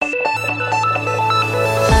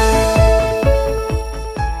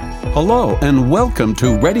Hello and welcome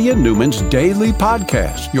to Reddy and Newman's Daily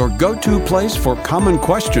Podcast, your go-to place for common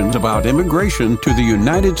questions about immigration to the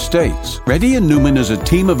United States. Reddy and Newman is a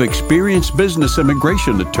team of experienced business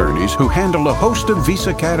immigration attorneys who handle a host of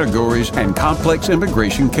visa categories and complex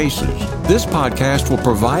immigration cases. This podcast will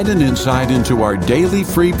provide an insight into our daily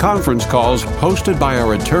free conference calls hosted by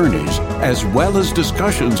our attorneys, as well as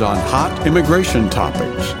discussions on hot immigration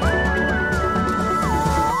topics.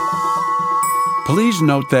 Please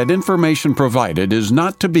note that information provided is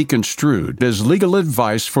not to be construed as legal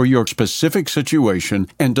advice for your specific situation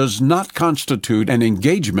and does not constitute an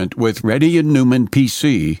engagement with Reddy and Newman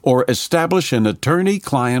PC or establish an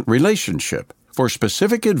attorney-client relationship. For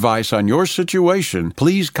specific advice on your situation,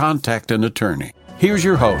 please contact an attorney. Here's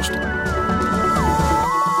your host.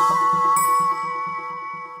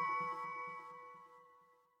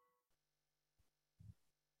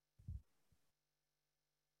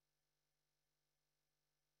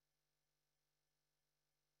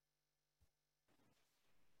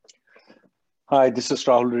 Hi, this is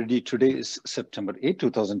Rahul Reddy. Today is September 8,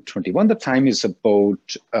 2021. The time is about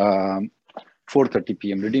 4:30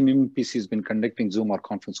 p.m. Reddy Newman PC has been conducting Zoom or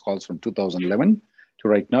conference calls from 2011 to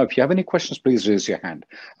right now. If you have any questions, please raise your hand.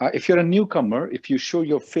 If you're a newcomer, if you show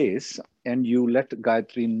your face and you let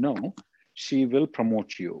Gayatri know, she will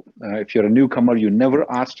promote you. If you're a newcomer, you never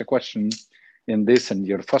asked a question in this, and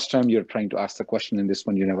your first time you're trying to ask the question in this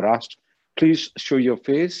one you never asked, please show your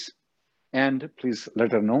face and please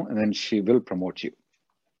let her know, and then she will promote you.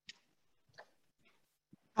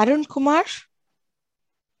 Arun Kumar?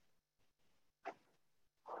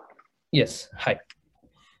 Yes, hi.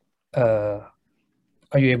 Are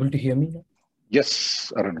you able to hear me now?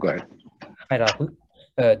 Yes, Arun, go ahead. Hi, Rahul.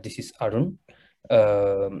 This is Arun.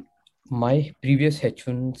 My previous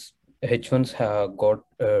H1s have got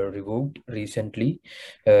revoked recently.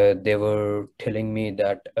 They were telling me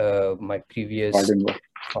that my previous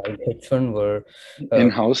five H1 were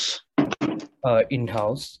in-house.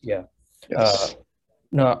 In-house, yeah. Yes.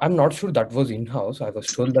 No, I'm not sure that was in-house. I was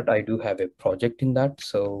told that I do have a project in that,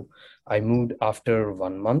 so I moved after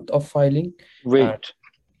 1 month of filing. Wait,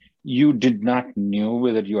 you did not know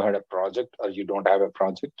whether you had a project or you don't have a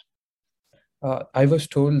project? I was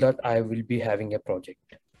told that I will be having a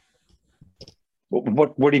project.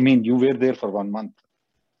 What do you mean? You were there for 1 month?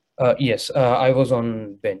 Yes, I was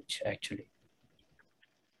on bench actually.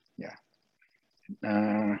 Yeah.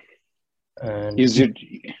 And is it?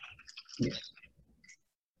 Yes.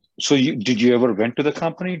 So did you ever went to the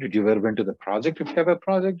company? Did you ever went to the project if you have a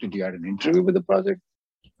project? Did you have an interview with the project?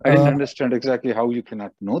 I didn't understand exactly how you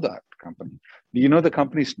cannot know that company. Do you know the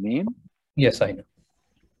company's name? Yes, I know.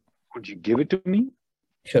 Could you give it to me?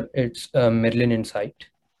 Sure. It's Merlin Insight.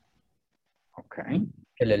 Okay.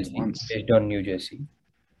 LLC, based on New Jersey.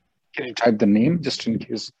 Can you type the name just in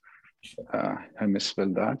case I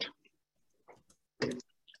misspelled that?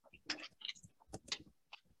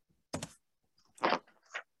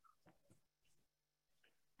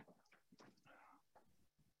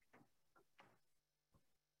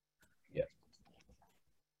 Yeah.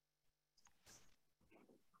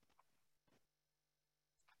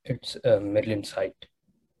 It's Merlin Insight.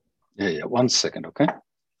 Yeah. 1 second, okay?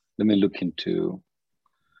 Let me look into,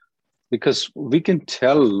 because we can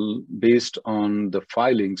tell based on the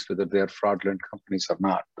filings whether they are fraudulent companies or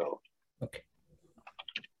not, though. Okay.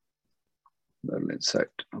 Merlin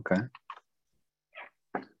Insight, okay.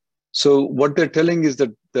 So what they're telling is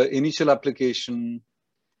that the initial application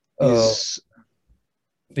is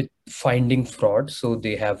with finding fraud, so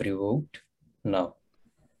they have revoked now.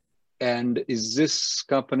 And is this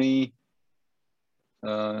company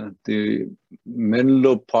the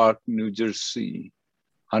Menlo Park, New Jersey,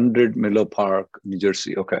 100 Menlo Park, New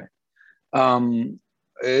Jersey? Okay.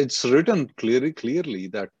 It's written clearly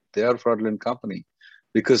that they are a fraudulent company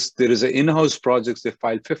because there is an in-house projects. They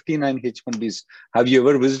filed 59 H1Bs. Have you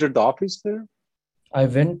ever visited the office there? I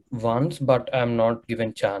went once, but I'm not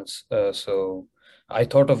given chance. So I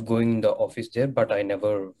thought of going in the office there, but I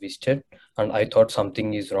never visited. And I thought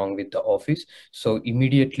something is wrong with the office. So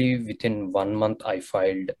immediately within 1 month, I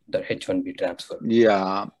filed the H1B transfer.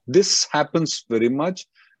 Yeah, this happens very much.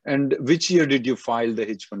 And which year did you file the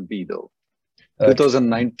H1B though?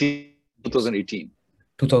 2019, 2018?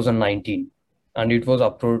 2019. And it was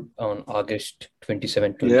approved on August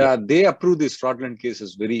 27, 20. Yeah, they approve these fraudulent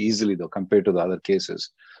cases very easily though, compared to the other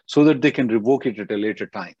cases, so that they can revoke it at a later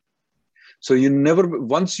time. So you never,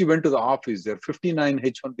 once you went to the office, there are 59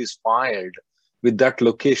 H1Bs filed with that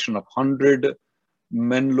location of 100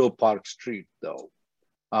 Menlo Park Street though,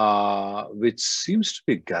 which seems to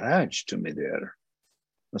be garage to me there.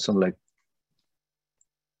 Or something like,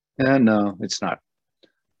 no, it's not.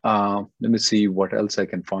 Let me see what else I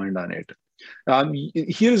can find on it.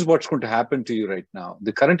 Here's what's going to happen to you right now.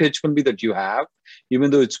 The current H-1B that you have, even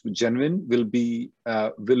though it's genuine, will be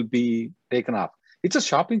taken off. It's a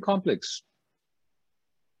shopping complex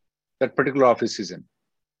that particular office is in.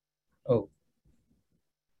 Oh.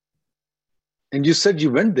 And you said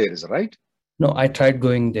you went there, is that right? No, I tried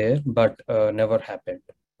going there, but never happened.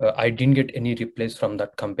 I didn't get any replies from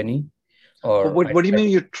that company. Or what do you mean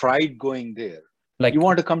you tried going there? Like, you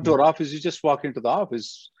want to come to our office, you just walk into the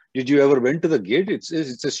office. Did you ever went to the gate? It's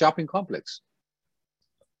a shopping complex.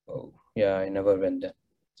 Oh, yeah, I never went there.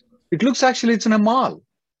 It looks actually it's in a mall.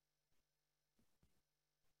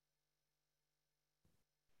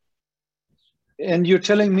 And you're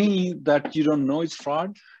telling me that you don't know it's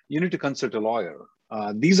fraud? You need to consult a lawyer.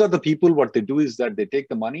 These are the people, what they do is that they take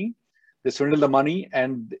the money, they swindle the money,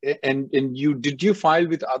 and did you file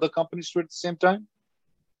with other companies too at the same time?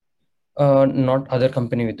 Not other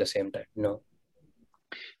company with the same time, no.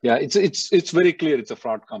 Yeah, it's very clear it's a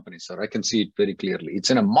fraud company, sir. I can see it very clearly. It's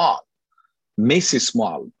in a mall, Macy's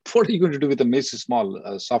Mall. What are you going to do with a Macy's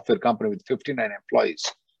Mall software company with 59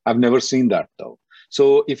 employees? I've never seen that though.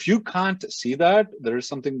 So if you can't see that, there is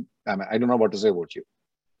something, I don't know what to say about you,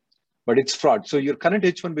 but it's fraud. So your current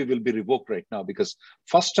H-1B will be revoked right now because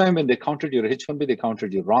first time when they counted your H-1B, they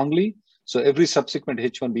counted you wrongly. So every subsequent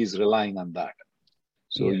H-1B is relying on that.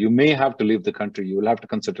 So you may have to leave the country. You will have to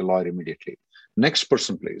consult a lawyer immediately. Next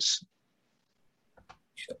person, please.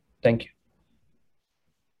 Sure. Thank you.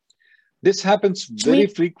 This happens very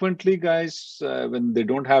frequently, guys, when they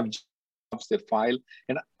don't have jobs, they file.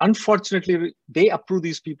 And unfortunately, they approve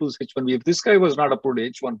these people's H-1B. If this guy was not approved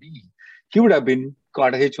H-1B, he would have been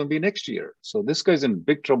got a H-1B next year. So this guy's in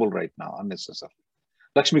big trouble right now, unnecessarily.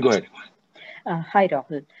 Lakshmi, go ahead. Hi,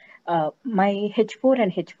 Rahul. My H4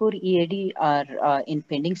 and H4 EAD are in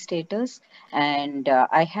pending status, and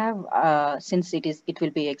I have since it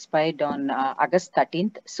will be expired on August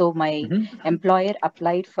 13th. So my employer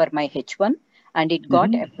applied for my H1, and it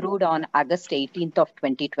got approved on August 18th of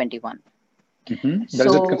 2021.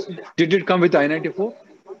 So, did it come with I-94?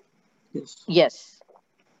 Yes.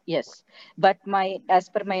 But as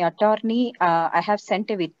per my attorney, I have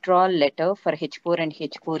sent a withdrawal letter for H4 and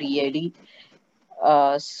H4 EAD.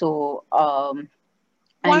 Why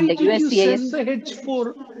did you send the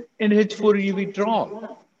H4 and H4E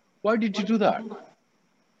withdrawal? Why did you do that?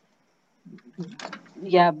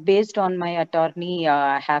 Yeah, based on my attorney,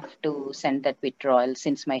 I have to send that withdrawal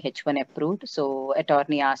since my H1 approved. So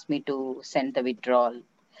attorney asked me to send the withdrawal.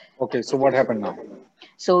 Okay, so what happened now?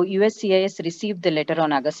 So USCIS received the letter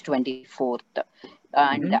on August 24th.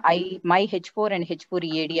 And my H4 and H4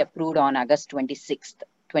 EAD approved on August 26th,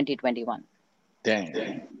 2021.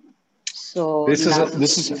 Dang. So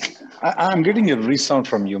I'm getting a resound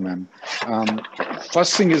from you, ma'am.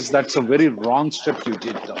 First thing is that's a very wrong step you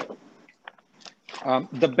did, though.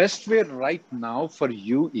 The best way right now for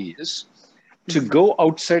you is to go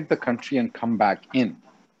outside the country and come back in.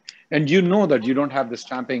 And you know that you don't have the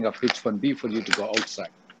stamping of H-1B for you to go outside.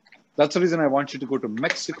 That's the reason I want you to go to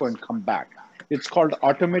Mexico and come back. It's called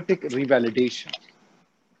automatic revalidation.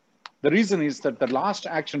 The reason is that the last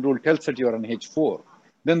action rule tells that you're on H4.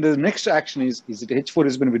 Then the next action is it H4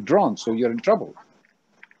 has been withdrawn, so you're in trouble.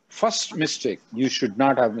 First mistake, you should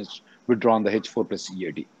not have withdrawn the H4 plus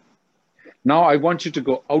EAD. Now I want you to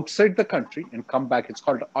go outside the country and come back. It's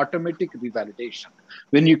called automatic revalidation.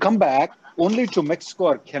 When you come back, only to Mexico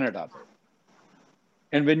or Canada.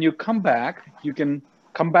 And when you come back, you can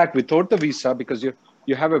come back without the visa because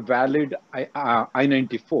you have a valid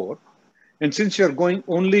I-94. And since you're going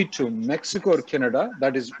only to Mexico or Canada,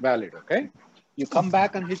 that is valid, okay? You come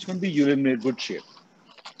back on H-1B, you're in a good shape.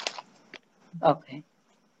 Okay.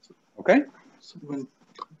 Okay?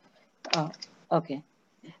 Okay.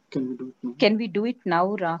 Can we do it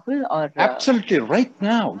now, Rahul? Or Absolutely, right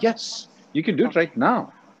now. Yes, you can do it right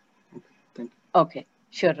now. Okay,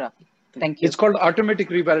 sure, Rahul. Thank you. It's called automatic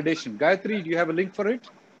revalidation. Gayatri, do you have a link for it?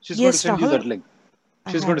 She's going to send you that link.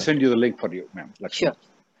 She's going to send you the link for you, ma'am.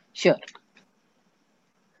 Sure.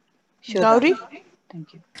 Gauri?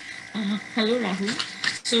 Thank you. Hello, Rahul.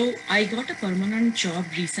 So I got a permanent job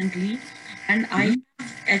recently and I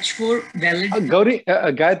have H4 valid.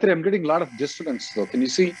 Gayatri, I'm getting a lot of disturbance though. Can you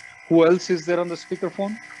see who else is there on the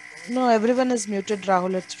speakerphone? No, everyone is muted,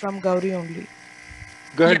 Rahul. It's from Gauri only.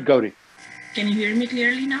 Go ahead, Gauri. Can you hear me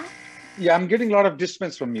clearly now? Yeah, I'm getting a lot of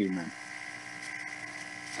disturbance from you, man.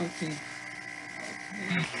 Okay.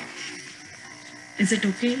 Is it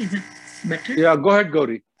okay? Is it better? Yeah, go ahead,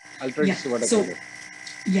 Gauri. I'll try to see what I can do.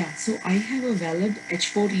 Yeah, so I have a valid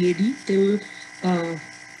H4 EAD till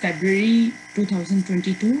February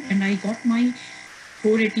 2022 and I got my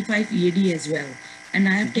 485 EAD as well, and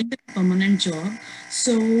I have taken a permanent job.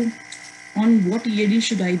 So, on what EAD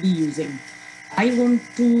should I be using? I want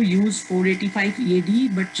to use 485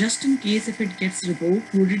 EAD, but just in case if it gets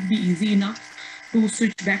revoked, would it be easy enough to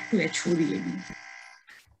switch back to H4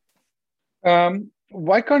 EAD?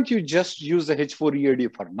 Why can't you just use the H4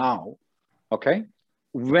 EAD for now? Okay.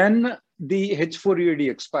 When the H4 EAD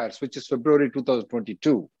expires, which is February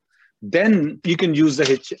 2022, then you can use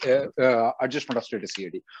the adjustment of status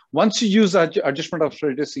EAD. Once you use adjustment of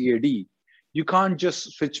status EAD, you can't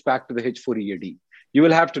just switch back to the H4 EAD. You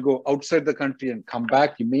will have to go outside the country and come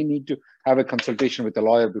back. You may need to have a consultation with a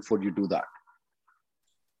lawyer before you do that.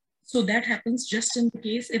 So that happens just in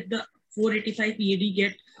case if the 485 EAD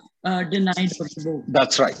get denied or revoked.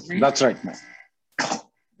 That's right. That's right, ma'am.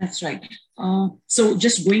 That's right. So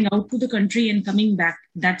just going out to the country and coming back,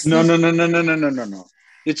 that's no.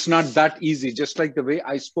 It's not that easy. Just like the way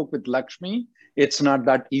I spoke with Lakshmi, it's not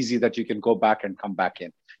that easy that you can go back and come back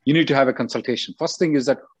in. You need to have a consultation. First thing is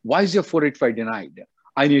that, why is your 485 denied?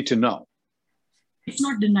 I need to know. It's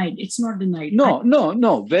not denied. It's not denied. No.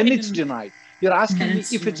 When it's denied, you're asking me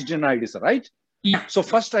if it's denied, is that right? Yeah. So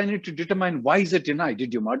first I need to determine why is it denied?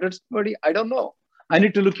 Did you murder somebody? I don't know. I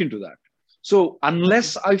need to look into that. So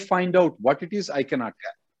unless I find out what it is, I cannot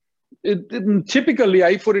get. Typically,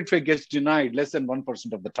 I-485 gets denied less than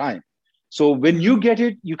 1% of the time. So when you get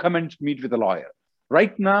it, you come and meet with a lawyer.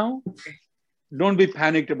 Right now, don't be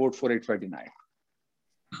panicked about 485 denied.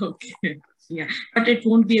 Okay. Yeah, but it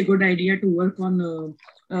won't be a good idea to work on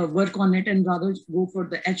it and rather go for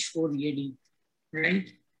the H4 EAD, right?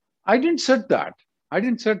 I didn't set that.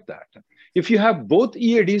 If you have both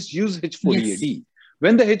EADs, use H4 EAD.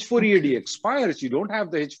 When the H4 EAD expires, you don't have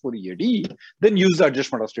the H4 EAD, then use the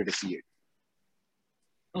adjustment of status EAD.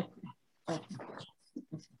 Okay.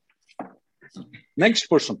 Next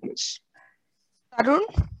person, please. Arun?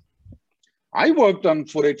 I worked on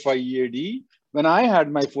 485 EAD. When I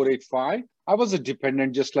had my 485, I was a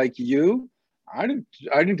dependent just like you. I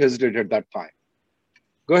didn't hesitate at that time.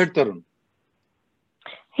 Go ahead, Tarun.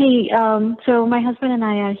 Hey, so my husband and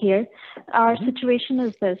I are here. Our situation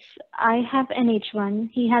is this. I have an H1,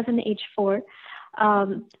 he has an H4,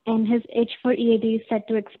 and his H4 EAD is set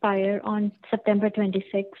to expire on September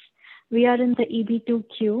 26th. We are in the EB2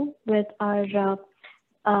 queue with our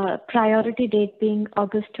priority date being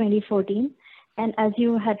August 2014. And as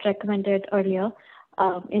you had recommended earlier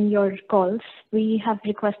in your calls, we have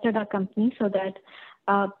requested our company so that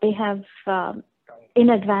they have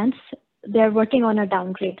in advance, they're working on a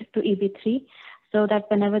downgrade to EB3 so that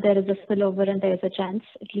whenever there is a spillover and there is a chance,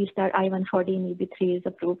 at least our I-140 in EB3 is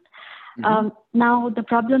approved. Now, the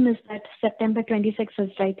problem is that September 26th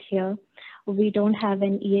is right here. We don't have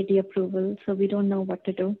an EAD approval, so we don't know what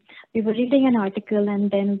to do. We were reading an article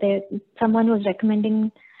and then someone was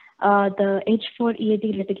recommending the H4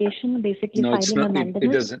 EAD litigation, basically filing a mandate.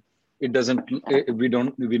 It doesn't, we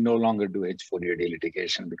no longer do H4 EAD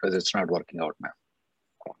litigation because it's not working out now.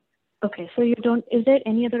 Okay, so you don't, is there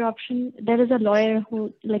any other option? There is a lawyer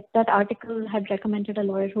who, like that article had recommended a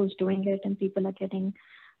lawyer who's doing it and people are getting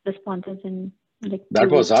responses in like That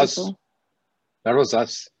was us. That was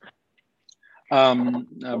us.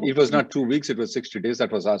 It was not 2 weeks, it was 60 days.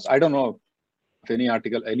 That was us. I don't know if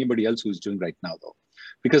anybody else who's doing right now though,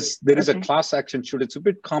 because there is a class action suit. It's a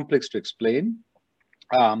bit complex to explain.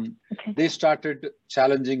 They started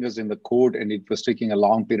challenging us in the court and it was taking a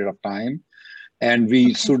long period of time. And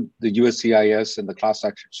we sued the USCIS and the class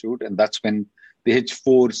action suit. And that's when the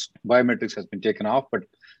H4's biometrics has been taken off, but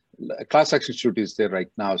a class action suit is there right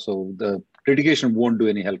now. So the litigation won't do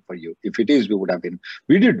any help for you. If it is, we would have been,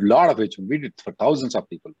 we did a lot of it. We did for thousands of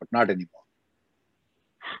people, but not anymore.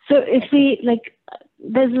 So if we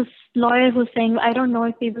there's this lawyer who's saying, I don't know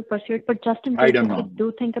if we will pursue it, but just in case we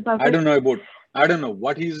do think about it. I don't know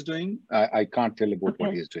what he's doing. I can't tell about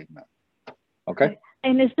what he's doing now. Okay.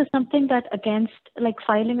 And is this something that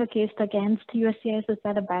filing a case against USCIS, is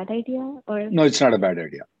that a bad idea? Or no, it's not a bad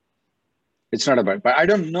idea. It's not a bad, but I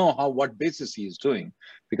don't know what basis he is doing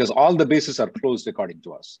because all the bases are closed according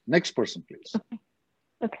to us. Next person, please.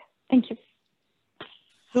 Okay. Thank you.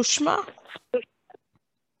 Sushma?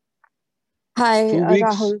 Hi, 2 weeks,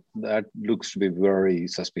 Rahul. that looks to be very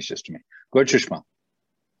suspicious to me. Go ahead, Sushma.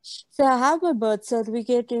 So I have my birth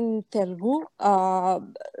certificate in Telugu.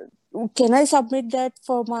 Can I submit that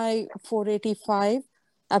for my 485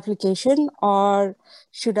 application or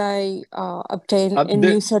should I obtain a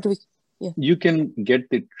new certificate? Yeah. You can get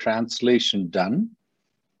the translation done.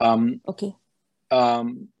 Okay.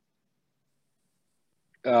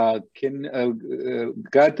 Gayatri,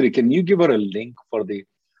 can you give her a link for the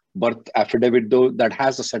birth affidavit though that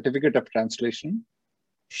has a certificate of translation?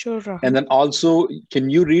 Sure, Rahul. And then also, can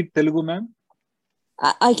you read Telugu, ma'am?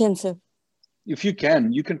 I can, sir. If you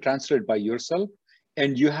can translate by yourself,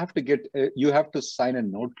 and you have to sign a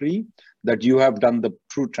notary that you have done the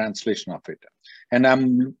true translation of it. And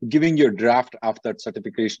I'm giving you a draft of that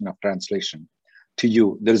certification of translation to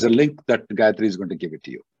you. There's a link that Gayatri is going to give it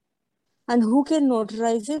to you. And who can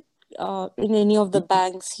notarize it in any of the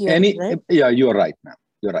banks here, right? Yeah, you're right, ma'am.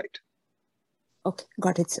 You're right. Okay,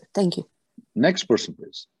 got it, sir. Thank you. Next person,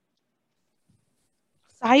 please.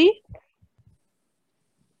 Sai?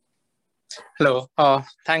 Hello.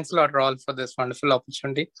 Thanks a lot, Rahul, for this wonderful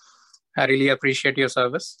opportunity. I really appreciate your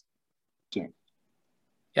service. Sure.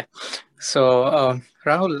 Yeah. So,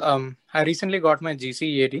 Rahul, I recently got my GC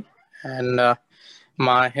EAD, and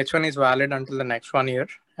my H1 is valid until the next 1 year.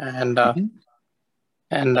 And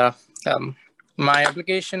my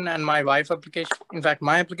application and my wife's application, in fact,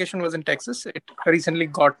 my application was in Texas. It recently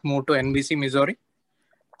got moved to NBC, Missouri.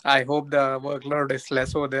 I hope the workload is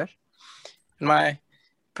less over there. My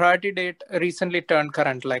priority date recently turned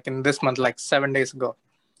current, like in this month, like 7 days ago.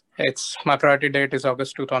 My priority date is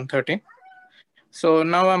August 2013. So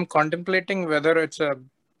now I'm contemplating whether it's a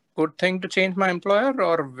good thing to change my employer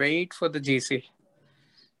or wait for the GC.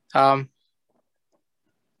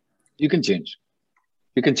 You can change.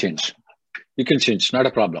 Not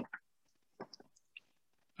a problem.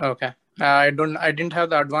 Okay. I didn't have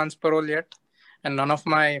the advance parole yet, and none of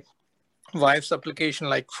my wife's application,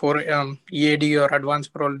 like for EAD or advance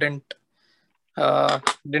parole, didn't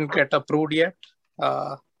get approved yet.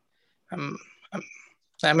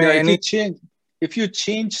 If you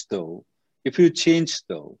change though,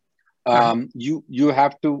 you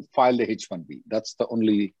have to file the H1B. That's the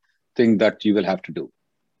only thing that you will have to do.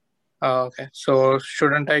 Okay. So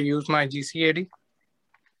shouldn't I use my GCAD?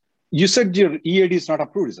 You said your EAD is not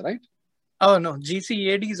approved, is that right? Oh no,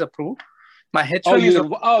 GCAD is approved. My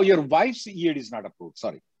H1 your wife's EAD is not approved.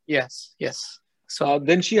 Sorry. Yes. So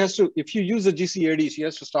then she has to, if you use the GCAD, she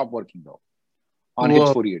has to stop working though on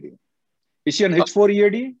H4 EAD. Is she on H4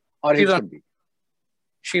 EAD or H1B?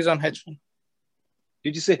 She's on H1.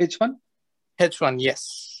 Did you say H1? H1,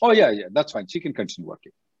 yes. Oh yeah, that's fine. She can continue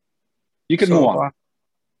working. You can move on.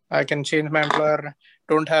 I can change my employer.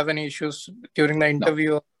 Don't have any issues during the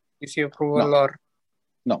interview or GC approval or?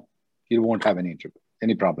 No, you won't have any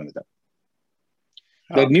problem with that.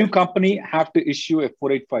 The new company have to issue a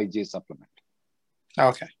 485J supplement.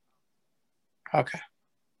 Okay.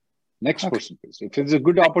 Next person, please. If it's a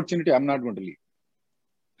good opportunity, I'm not going to leave.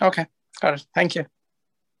 Okay, got it. Thank you.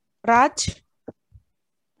 Raj?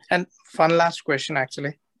 And one last question,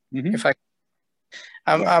 actually. Mm-hmm. If I,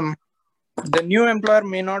 the new employer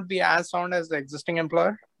may not be as sound as the existing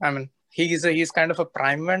employer. I mean, he's kind of a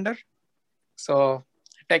prime vendor. So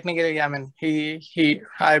technically, I mean,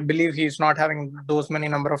 I believe he's not having those many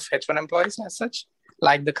number of H1 employees as such,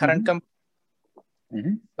 like the current company.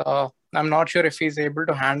 Mm-hmm. So I'm not sure if he's able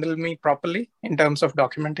to handle me properly in terms of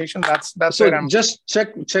documentation. That's so where I'm just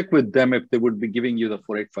check with them if they would be giving you the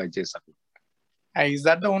 485J supplement. Is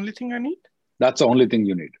that the only thing I need? That's the only thing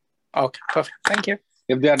you need. Okay, perfect. Thank you.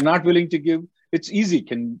 If they are not willing to give, it's easy.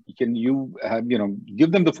 Can you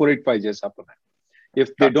give them the 485J supplement?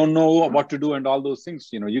 If they don't know what to do and all those things,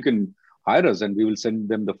 you can hire us and we will send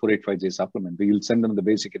them the 485J supplement. We will send them the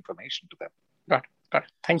basic information to them. Got it.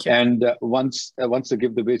 Thank you. And once they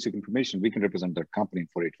give the basic information, we can represent that company in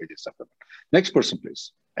 485J supplement. Next person,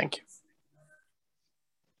 please. Thank you.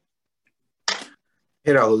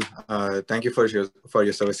 Hey Rahul, thank you for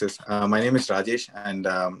your services. My name is Rajesh, and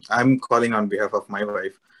I'm calling on behalf of my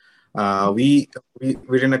wife.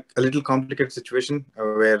 We're in a little complicated situation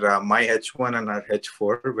where my H1 and her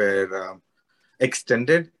H4 were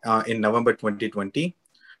extended in November 2020.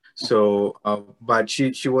 So, but she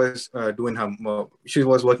was she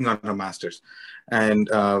was working on her master's, and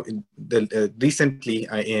recently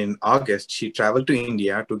in August she traveled to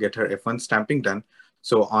India to get her F1 stamping done.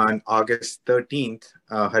 So on August 13th,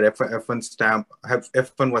 her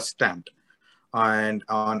F1 was stamped, and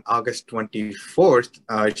on August 24th,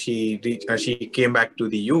 she came back to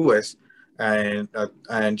the US, and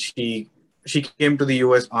she came to the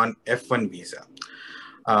US on F1 visa.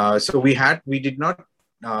 So we did not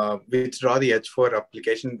withdraw the H4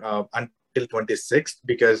 application until 26th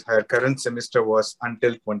because her current semester was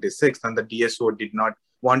until 26th, and the DSO did not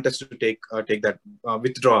want us to take that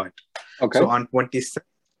withdraw it. Okay. So on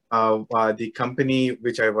 27th, the company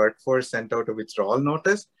which I worked for sent out a withdrawal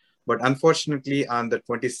notice, but unfortunately on the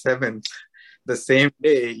 27th, the same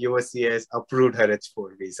day, USCIS approved her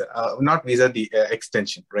H4 visa, not visa, the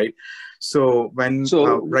extension, right? So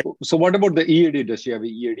so what about the EAD? Does she have an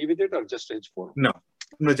EAD with it or just H4? No,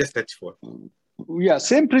 just H4. Yeah,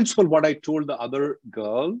 same principle. What I told the other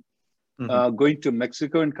girl, going to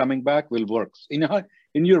Mexico and coming back will work.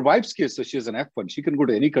 In your wife's case, so she has an F1. She can go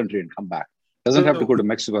to any country and come back. Doesn't have to go to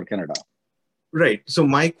Mexico or Canada. Right. So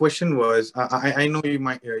my question was, I know you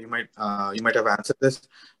might have answered this,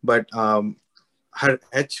 but her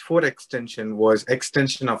H4 extension was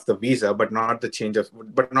extension of the visa, but not a change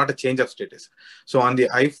of status. So on the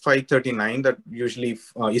I-539 that usually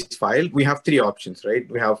is filed, we have three options, right?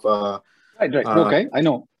 We have right. Okay, I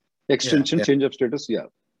know extension, change of status. Yeah.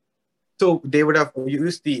 So they would have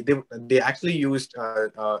used they actually used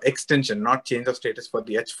extension, not change of status for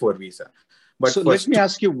the H4 visa. But so let me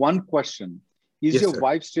ask you one question: Is yes, your sir.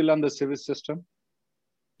 wife still on the service system?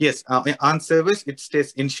 Yes, on service, it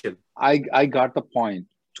stays initial. I got the point.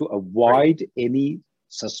 To avoid any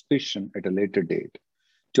suspicion at a later date,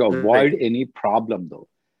 to avoid any problem though,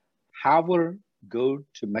 have her go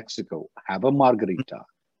to Mexico, have a margarita,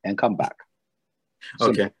 and come back.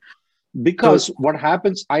 Okay. Because what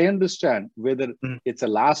happens, I understand whether it's a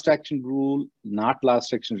last action rule, not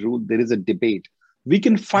last action rule, there is a debate. We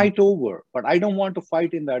can fight over, but I don't want to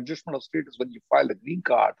fight in the adjustment of status when you file a green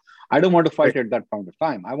card. I don't want to fight at that point of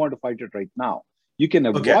time. I want to fight it right now. You can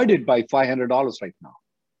avoid it by $500 right now.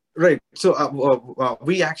 Right. So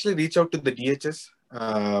we actually reached out to the DHS,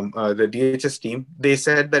 the DHS team. They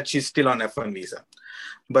said that she's still on F1 visa.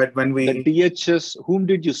 But when The DHS, whom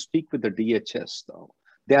did you speak with the DHS though?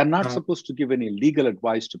 They are not supposed to give any legal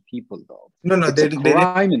advice to people though. No, it's a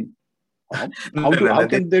crime. How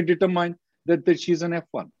can they determine that she's an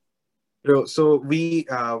F1? So we,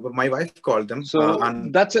 my wife called them. So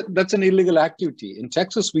that's an illegal activity. In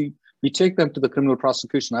Texas, we take them to the criminal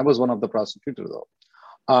prosecution. I was one of the prosecutors though.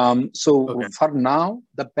 For now,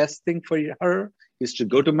 the best thing for her is to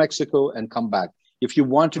go to Mexico and come back. If you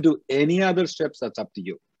want to do any other steps, that's up to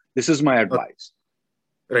you. This is my advice.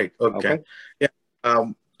 Right. Okay. Yeah.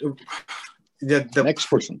 Next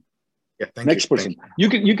person. Yeah. Next person.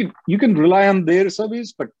 You can rely on their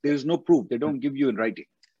service, but there's no proof. They don't give you in writing.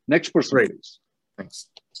 Next person, please. Thanks.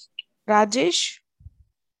 Rajesh?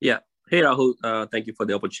 Yeah. Hey, Rahul. Thank you for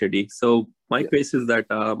the opportunity. So my case is that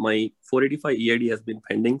my 485 EAD has been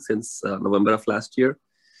pending since November of last year.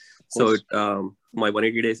 So my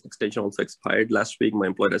 180 days extension also expired last week. My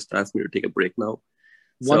employer has asked me to take a break now.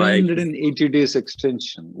 180 days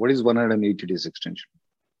extension. What is 180 days extension?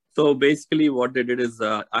 So basically what they did is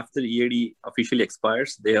after the EAD officially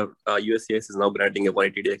expires, USCIS is now granting a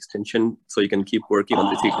 180-day extension so you can keep working on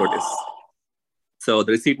the receipt notice. So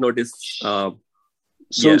the receipt notice...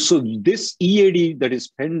 So this EAD that is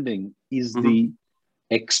pending is the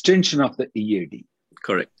extension of the EAD.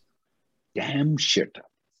 Correct. Damn shit.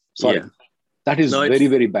 Sorry. Yeah. That is very,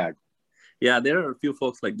 very bad. Yeah, there are a few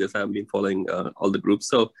folks like this. I've been following all the groups.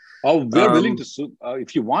 So, we're willing to sue.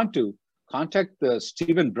 If you want to, contact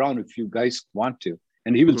Stephen Brown if you guys want to,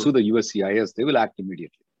 and he will sue the USCIS. They will act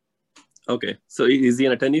immediately. Okay. So is he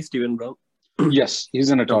an attorney, Stephen Brown? Yes, he's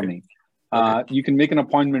an attorney. Okay. You can make an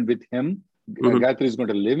appointment with him. Gayatri is going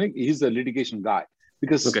to live in. He's a litigation guy.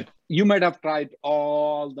 Because you might have tried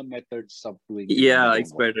all the methods of doing it. Yeah,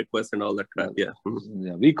 expired request and all that crap. Yeah.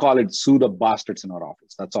 Yeah, we call it sue the bastards in our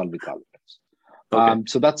office. That's all we call it.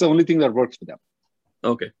 So that's the only thing that works for them.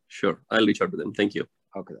 Okay, sure. I'll reach out to them. Thank you.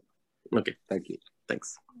 Okay. Okay. Thank you.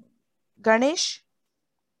 Thanks. Ganesh?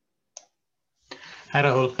 Hi,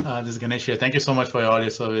 Rahul. This is Ganesh here. Thank you so much for all your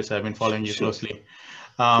service. I've been following you closely.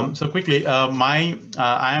 So quickly, I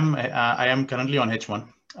am currently on H1.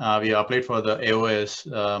 We applied for the AOS.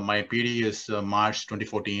 My PD is March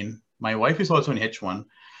 2014. My wife is also in H1.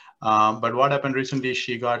 But what happened recently,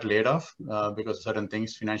 she got laid off because of certain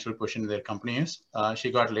things, financial position in their company is.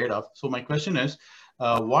 She got laid off. So my question is,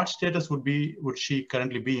 what status would she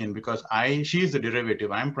currently be in? Because she is the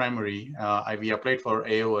derivative. I'm primary. We applied for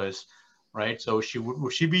AOS, right? So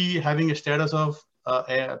would she be having a status of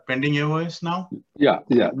pending AOS now? Yeah,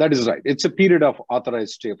 that is right. It's a period of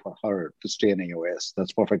authorized stay for her to stay in AOS.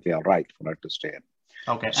 That's perfectly all right for her to stay in.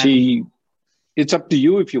 Okay. It's up to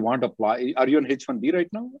you if you want to apply. Are you on H1B right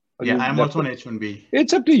now? I'm also on H1B.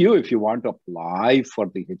 It's up to you if you want to apply for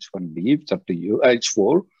the H1B. It's up to you.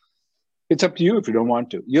 H4. It's up to you if you don't want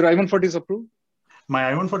to. Your I-140 is approved? My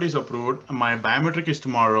I-140 is approved. My biometric is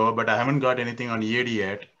tomorrow, but I haven't got anything on EAD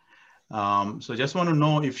yet. So just want to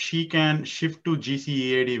know if she can shift to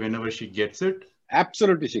GCEAD whenever she gets it.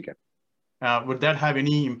 Absolutely, she can. Would that have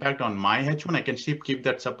any impact on my H1? I can keep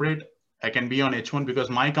that separate. I can be on H1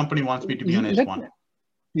 because my company wants me to be on H1.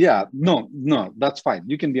 Yeah, no, that's fine.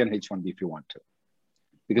 You can be on H1B if you want to,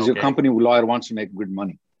 because your company lawyer wants to make good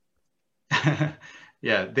money.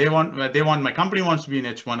 Yeah, they want my company wants to be in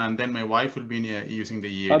H1, and then my wife will be using the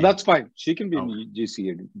EAD. That's fine. She can be in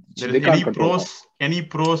GCAD. Any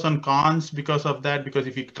pros and cons because of that? Because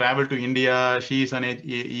if you travel to India, she's on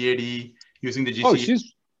EAD using the GCAD. Oh,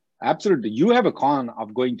 she's absolutely. You have a con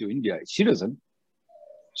of going to India. She doesn't.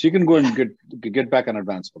 She can go and get back an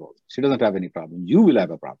advance parole. She doesn't have any problem. You will have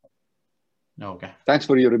a problem. Okay. Thanks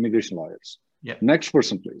for your immigration lawyers. Yeah. Next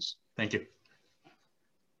person, please. Thank you.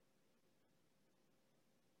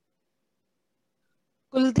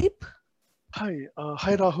 Kuldeep? Hi,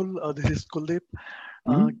 Rahul. This is Kuldeep.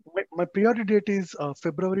 My priority date is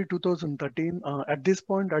February 2013. At this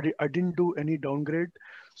point, I didn't do any downgrade.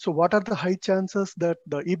 So what are the high chances that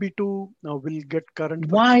the EB2 will get current?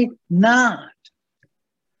 Why not?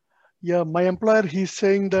 Yeah, my employer, he's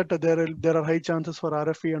saying that there are high chances for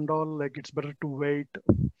RFE and all. Like it's better to wait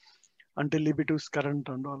until EB2 is current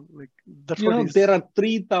and all. Like that's there are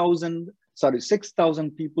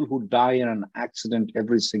 6,000 people who die in an accident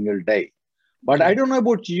every single day. But I don't know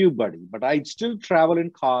about you, buddy, but I still travel in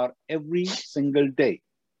car every single day.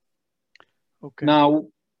 Okay. Now,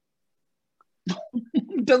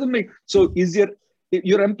 it doesn't make, so is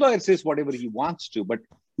your employer says whatever he wants to, but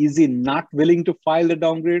is he not willing to file the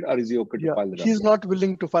downgrade, or is he okay to file the downgrade? He's not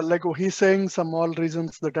willing to file. Like he's saying some all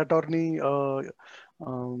reasons that attorney,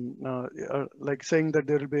 like saying that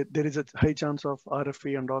there is a high chance of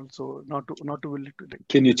RFE and also not to willing to.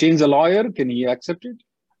 Can you change the lawyer? Can he accept it?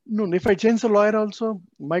 No, if I change the lawyer also,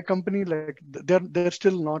 my company, like they're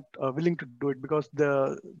still not willing to do it because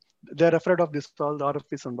they're afraid of this all the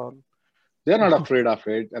RFPs and all. They're not afraid of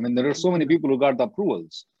it. I mean, there are so many people who got the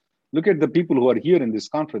approvals. Look at the people who are here in this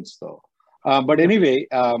conference, though. But anyway,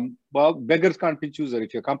 well, beggars can't be choosers.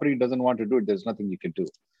 If your company doesn't want to do it, there's nothing you can do.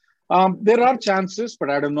 There are chances, but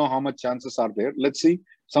I don't know how much chances are there. Let's see.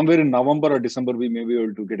 Somewhere in November or December, we may be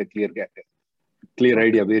able to get a clear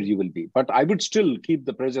idea where you will be. But I would still keep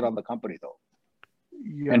the pressure on the company, though,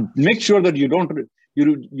 and make sure that you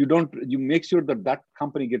make sure that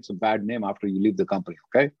company gets a bad name after you leave the company.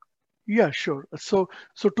 Okay. Yeah, sure. So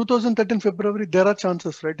 2013 February, there are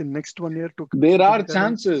chances, right? In next 1 year there are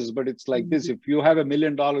chances, but it's like this. If you have $1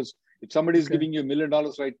 million, if somebody is giving you $1 million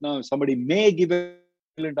right now, somebody may give $1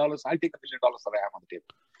 million. I'll take $1 million that I have on the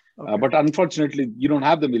table. Okay. But unfortunately, you don't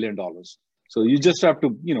have the $1 million. So you just have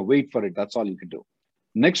to, wait for it. That's all you can do.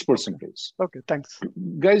 Next person, please. Okay, thanks.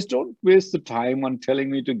 Guys, don't waste the time on telling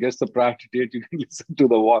me to guess the priority date. You can listen to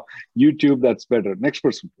the YouTube. That's better. Next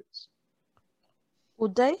person, please.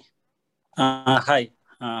 Uday? Hi,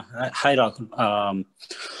 Rahul.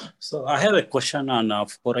 So I have a question on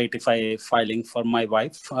 485 filing for my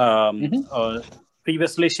wife.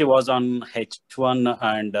 Previously, she was on H1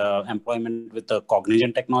 and employment with the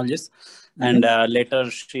Cognizant Technologies. And later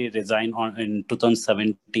she resigned in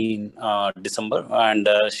 2017 December. And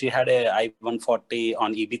she had a I-140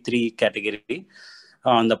 on EB3 category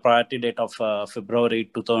on the priority date of February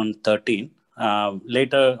 2013.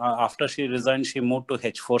 Later, after she resigned, she moved to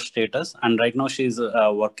H4 status, and right now she's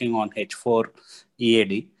working on H4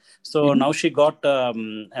 EAD. So now she got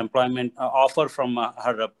employment offer from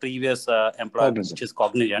her previous employer, which is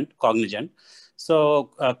Cognizant.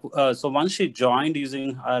 So once she joined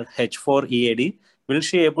using her H4 EAD, will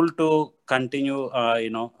she able to continue,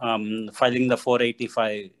 filing the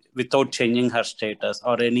 485 without changing her status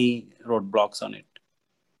or any roadblocks on it?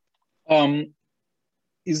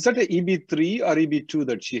 Is that an EB3 or EB2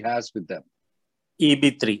 that she has with them?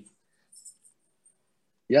 EB3.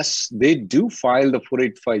 Yes, they do file the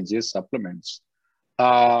 485J supplements.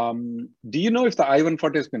 Do you know if the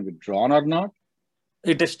I-140 has been withdrawn or not?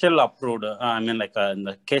 It is still approved. In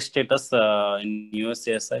the case status in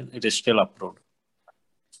USCSI, it is still approved.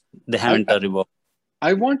 They haven't revoked.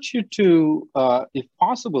 I want you to, if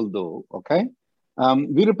possible, though, okay?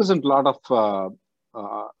 We represent a lot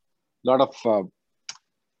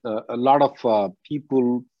of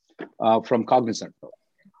people from Cognizant.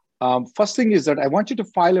 First thing is that I want her to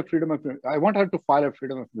file a freedom of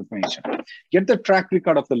information. Get the track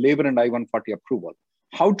record of the labor and I-140 approval.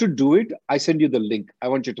 How to do it? I send you the link. I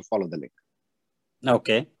want you to follow the link.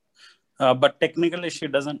 Okay. But technically she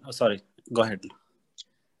doesn't, sorry, go ahead.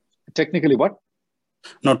 Technically what?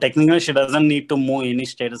 No, technically she doesn't need to move any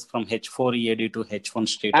status from H4 EAD to H1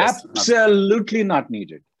 status. Absolutely not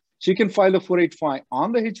needed. She can file the 485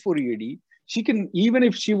 on the H4 EAD. She can, even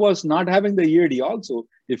if she was not having the EAD also,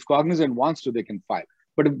 if Cognizant wants to, they can file.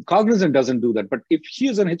 But if Cognizant doesn't do that. But if she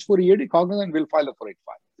is an H4 EAD, Cognizant will file a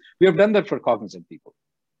 485. We have done that for Cognizant people.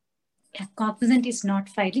 If Cognizant is not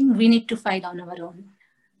filing, we need to file on our own.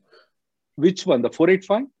 Which one? The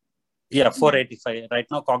 485? Yeah, 485. Right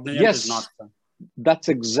now, Cognizant is not. That's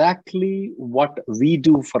exactly what we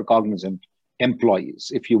do for Cognizant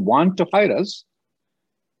employees. If you want to hire us,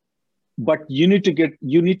 but you need to get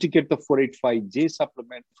the 485J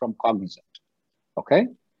supplement from Cognizant. Okay?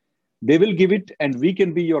 They will give it, and we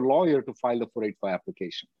can be your lawyer to file the 485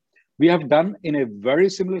 application. We have done in a very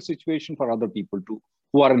similar situation for other people too,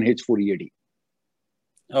 who are in H4 EAD.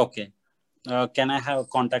 Okay. Can I have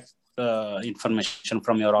contact information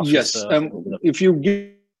from your office? Yes. If you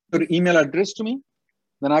give your email address to me,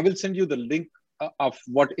 then I will send you the link of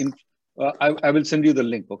what I will send you the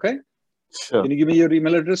link. Okay. Sure. Can you give me your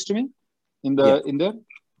email address to me in there?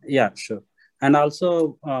 Yeah, sure. And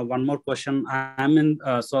also one more question. I'm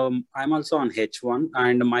also on H1,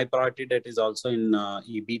 and my priority date is also in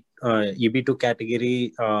EB2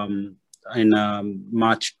 category in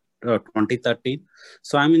March 2013.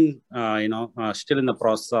 So I'm in still in the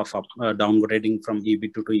process of downgrading from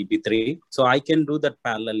EB2 to EB3. So I can do that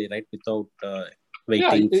parallelly, right, without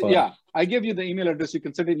waiting for. Yeah, I gave you the email address. You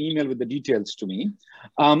can send an email with the details to me.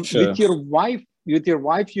 Sure. With your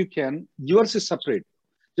wife, you can. Yours is separate.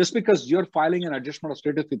 Just because you're filing an adjustment of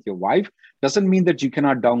status with your wife doesn't mean that you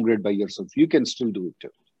cannot downgrade by yourself. You can still do it too.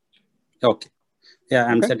 Okay. Yeah,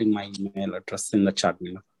 I'm setting my email address in the chat.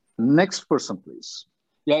 Next person, please.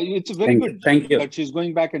 Yeah, it's very good. Thank you. That she's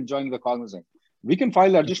going back and joining the Cognizant. We can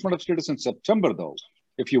file the adjustment of status in September, though,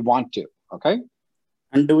 if you want to. Okay.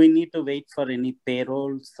 And do we need to wait for any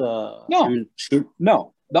payrolls? No.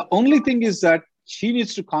 No. The only thing is that she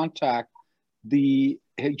needs to contact the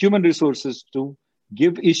human resources to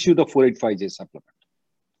issue the 485J supplement.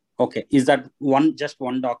 Okay. Is that just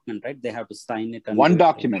one document, right? They have to sign it. And one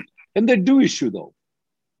document. And they do issue, though.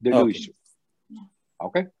 They do issue.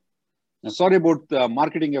 Okay. Sorry about the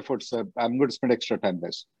marketing efforts. I'm going to spend extra time,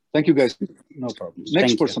 guys. Thank you, guys. No problem.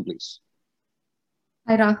 Next person, please.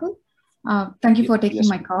 Hi, Rahul. Thank you for taking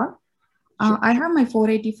my call. Sure. I have my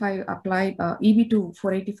 485 applied, EB2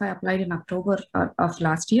 485 applied in October of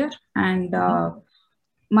last year. And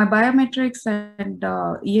my biometrics and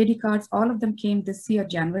EAD cards, all of them came this year,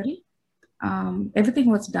 January. Everything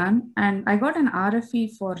was done. And I got an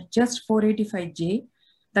RFE for just 485J.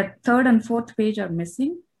 That third and fourth page are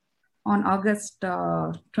missing on August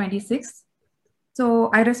 26th. So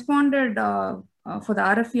I responded for the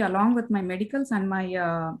RFE along with my medicals and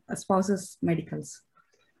my spouse's medicals.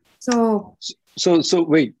 So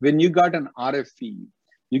wait, when you got an RFE,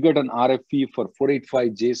 for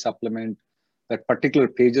 485J supplement, that particular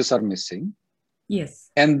pages are missing. Yes.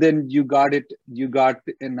 And then you got an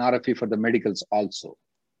RFE for the medicals also.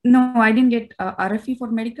 No, I didn't get RFE for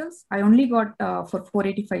medicals. I only got for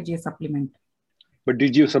 485J supplement. But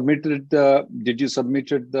did you submit the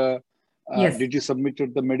yes. Did you submit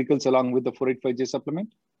the medicals along with the 485J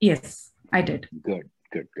supplement? Yes, I did. Good.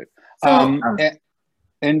 So,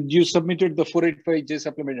 and you submitted the 485J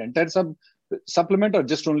supplement, entire supplement, or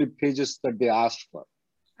just only pages that they asked for?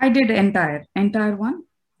 I did entire one.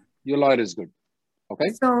 Your lawyer is good. Okay.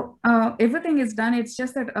 So everything is done. It's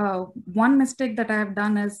just that one mistake that I have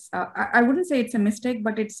done is, I wouldn't say it's a mistake,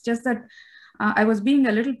 but it's just that I was being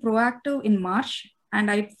a little proactive in March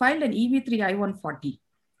and I filed an EB3 I-140.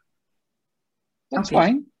 That's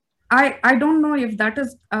fine. I don't know if that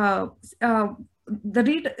is,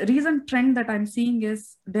 the recent trend that I'm seeing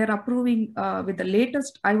is they're approving with the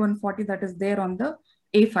latest I-140 that is there on the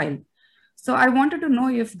A file. So I wanted to know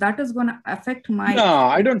if that is going to affect my... No,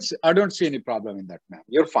 I don't see any problem in that, ma'am.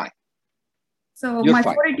 You're fine. So my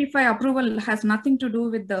 485 approval has nothing to do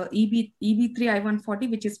with the EB3 I-140,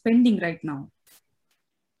 which is pending right now.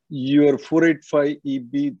 Your 485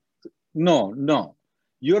 EB... No.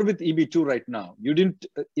 You're with EB2 right now. You didn't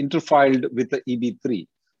interfiled with the EB3.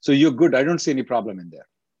 So you're good. I don't see any problem in there.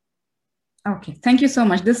 Okay. Thank you so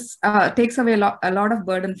much. This takes away a lot of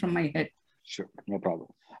burden from my head. Sure. No problem.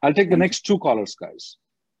 I'll take the next two callers, guys.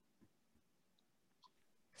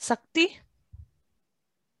 Sakti?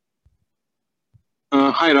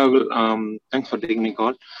 Hi, Rahul. Thanks for taking my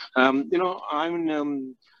call. I'm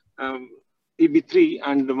in EB3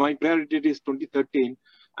 and my priority date is 2013.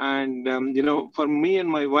 And, for me and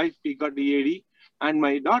my wife, we got the EAD. And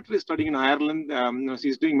my daughter is studying in Ireland.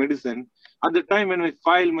 She's doing medicine. At the time when I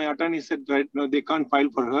filed, my attorney said that they can't file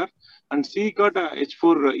for her. And she got a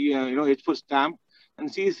H4, H4 stamp.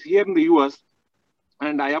 And she's here in the US.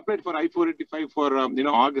 And I applied for I-485 for,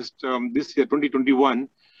 August this year, 2021.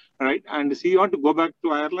 Right. And she wants to go back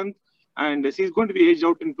to Ireland. And she's going to be aged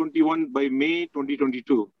out in 21 by May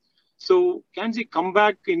 2022. So can she come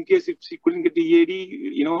back in case if she couldn't get the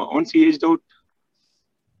EAD, once she aged out?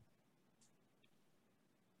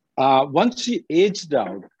 Once she aged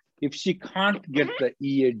out, if she can't get the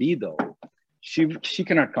EAD though, she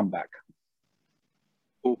cannot come back.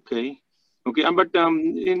 Okay. Okay. But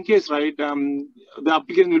in case, right, the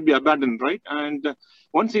application will be abandoned, right? And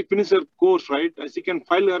once she finishes her course, right, she can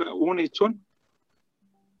file her own H1.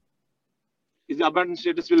 Is the abandoned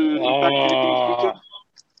status will impact anything in future?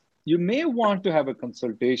 You may want to have a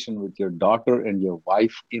consultation with your daughter and your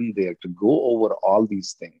wife in there to go over all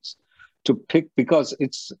these things to pick, because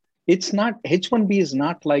it's not, H1B is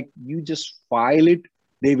not like you just file it,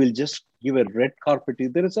 they will just give a red carpet.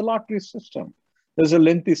 There is a lottery system. There's a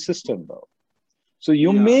lengthy system though. So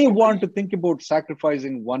you may want to think about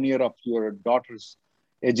sacrificing 1 year of your daughter's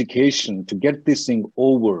education to get this thing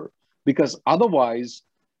over, because otherwise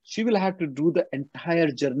she will have to do the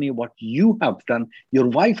entire journey what you have done, your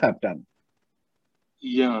wife have done.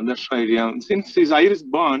 Yeah, that's right. Yeah, since his iris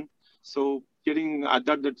born, so getting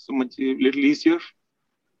that's so much little easier.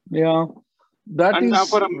 Yeah, that and, is.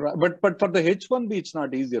 But for the H1B, it's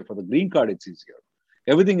not easier. For the green card, it's easier.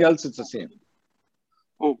 Everything else, it's the same.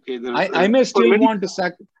 Okay. I may still want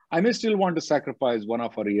to sacrifice 1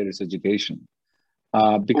 of her years education,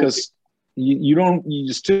 because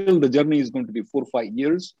still the journey is going to be 4 or 5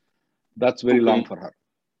 years. That's very long for her.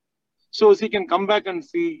 So she can come back and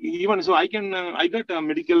see, even so I can, I got a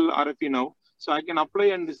medical RFE now, so I can apply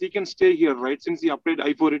and she can stay here, right? Since she applied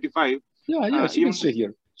I-485. Yeah, she can stay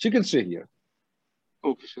here. She can stay here.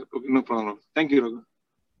 Okay, sure. Okay, no problem. Thank you, Raghu.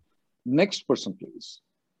 Next person, please.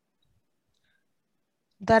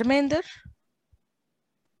 Dharmender.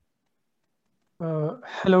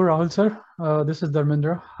 Hello, Rahul sir. This is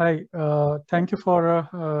Dharmendra. Hi. Thank you for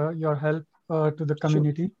your help to the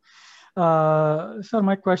community. Sure. Sir,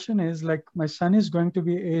 my question is, like, my son is going to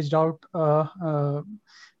be aged out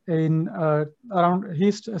in around,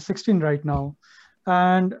 he's 16 right now.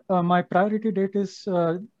 And my priority date is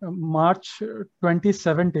March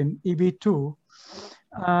 2017, EB2.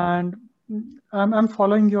 And I'm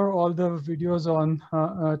following your all the videos on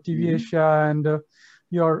TV Asia and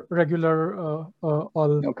your regular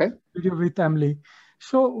video with Emily.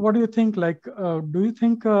 So what do you think? Like, do you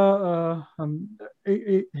think he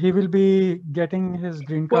will be getting his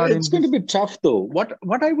green card? Well, it's going to be tough though.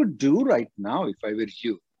 What I would do right now, if I were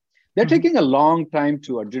you, they're taking a long time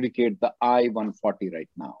to adjudicate the I-140 right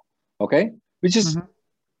now. Okay, which is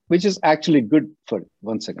actually good for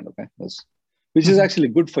 1 second. Okay, which is actually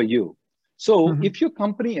good for you. So if your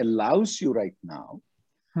company allows you right now,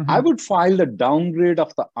 I would file the downgrade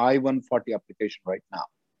of the I-140 application right now.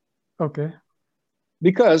 Okay.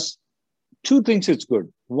 Because 2 things it's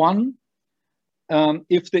good. One,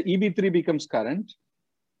 if the EB3 becomes current,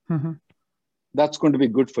 that's going to be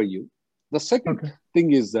good for you. The second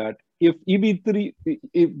thing is that if EB3,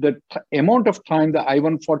 if the amount of time the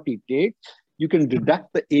I-140 takes, you can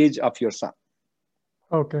deduct the age of your son.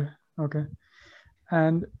 Okay. Okay.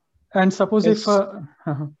 And suppose if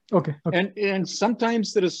and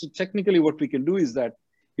sometimes there is technically what we can do is that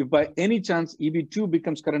if by any chance EB2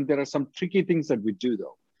 becomes current, there are some tricky things that we do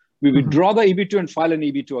though. We withdraw the EB2 and file an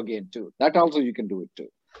EB2 again too. That also you can do it too.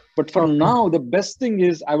 But for now, the best thing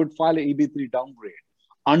is I would file an EB3 downgrade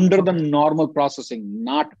under the normal processing,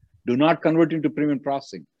 do not convert into premium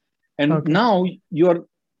processing. And now you're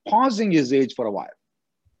pausing his age for a while.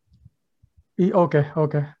 Okay.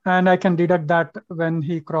 And I can deduct that when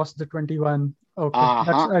he crossed the 21. Okay,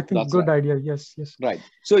 that's, I think, good idea. Yes. Right.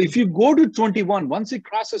 So if you go to 21, once he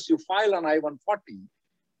crosses, you file an I-140.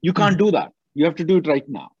 You can't do that. You have to do it right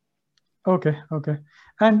now. Okay.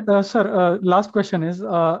 And sir, last question is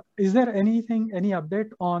there any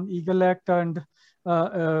update on Eagle Act and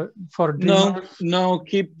for Dreamers? No.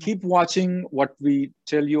 Keep watching what we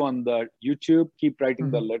tell you on the YouTube. Keep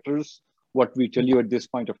writing the letters. What we tell you at this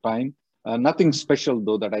point of time. Nothing special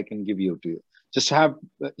though that I can give you to you. Just have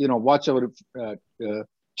watch our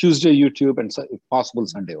Tuesday YouTube and if possible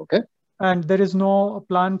Sunday. Okay. And there is no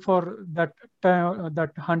plan for that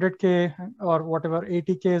 100K or whatever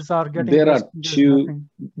 80Ks are getting.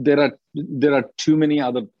 There are too many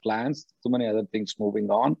other plans, too many other things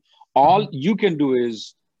moving on. All you can do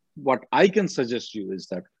is, what I can suggest you is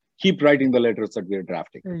that keep writing the letters that we are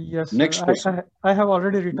drafting. Yes. Next person. I have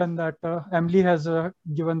already written that. Emily has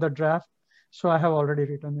given the draft, so I have already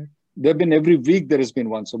written it. There have been every week there has been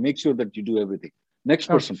one, so make sure that you do everything. Next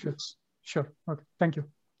person, please. Sure. Okay. Thank you.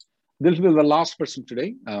 This will be the last person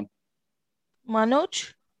today.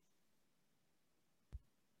 Manoj.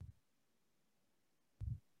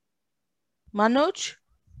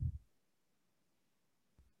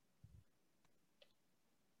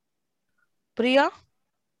 Priya.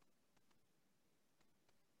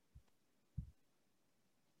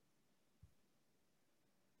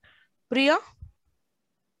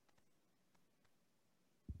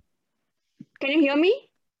 Can you hear me?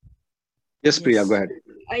 Yes, Priya, go ahead.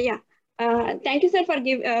 Thank you, sir, for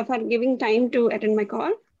giving time to attend my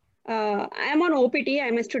call. I am on OPT. I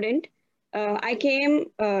am a student. I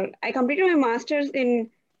completed my master's in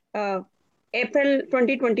April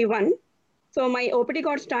 2021. So my OPT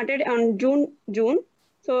got started on June.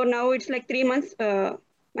 So now it's like 3 months.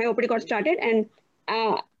 My OPT got started, and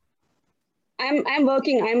I'm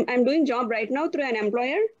working. I'm doing job right now through an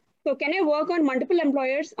employer. So can I work on multiple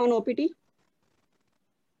employers on OPT?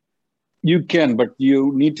 You can, but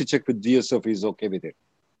you need to check with DSO if he's okay with it.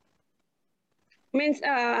 Means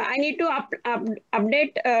I need to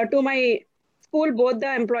update to my school both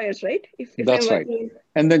the employers, right? If That's right.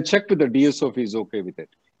 And then check with the DSO if he's okay with it.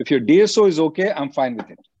 If your DSO is okay, I'm fine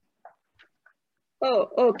with it.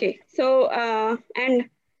 Oh, okay. So and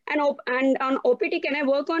on OPT, can I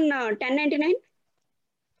work on 1099?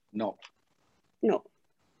 No. No.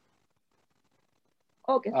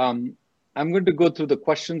 Okay. I'm going to go through the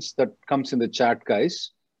questions that comes in the chat,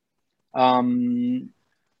 guys. Biometrics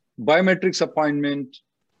appointment,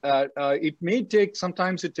 it may take,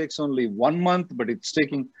 sometimes it takes only 1 month, but it's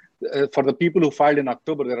taking, for the people who filed in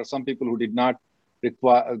October, there are some people who did not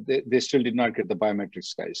require, they still did not get the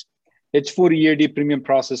biometrics, guys. H4 EAD premium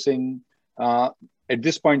processing, at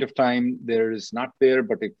this point of time, there is not there,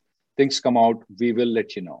 but if things come out, we will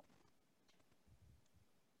let you know.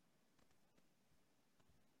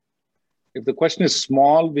 If the question is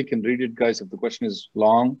small, we can read it, guys. If the question is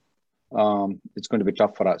long, it's going to be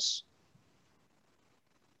tough for us.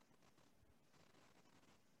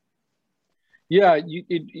 Yeah,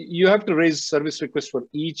 you have to raise service request for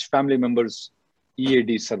each family member's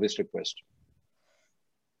EAD service request.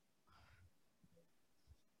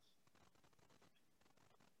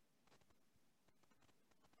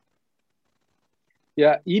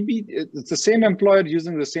 Yeah, it's the same employer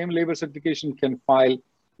using the same labor certification can file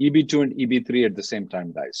EB2 and EB3 at the same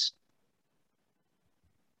time, guys.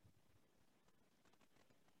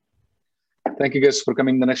 Thank you guys for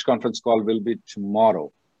coming. The next conference call will be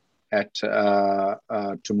tomorrow at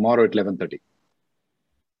 11:30.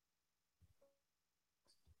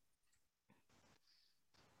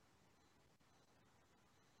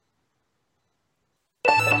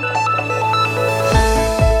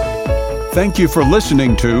 Thank you for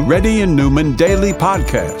listening to Reddy and Newman Daily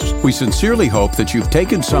Podcast. We sincerely hope that you've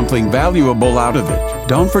taken something valuable out of it.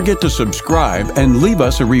 Don't forget to subscribe and leave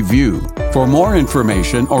us a review. For more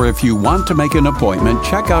information, or if you want to make an appointment,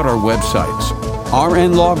 check out our websites,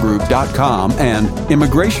 rnlawgroup.com and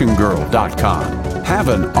immigrationgirl.com. Have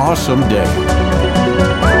an awesome day.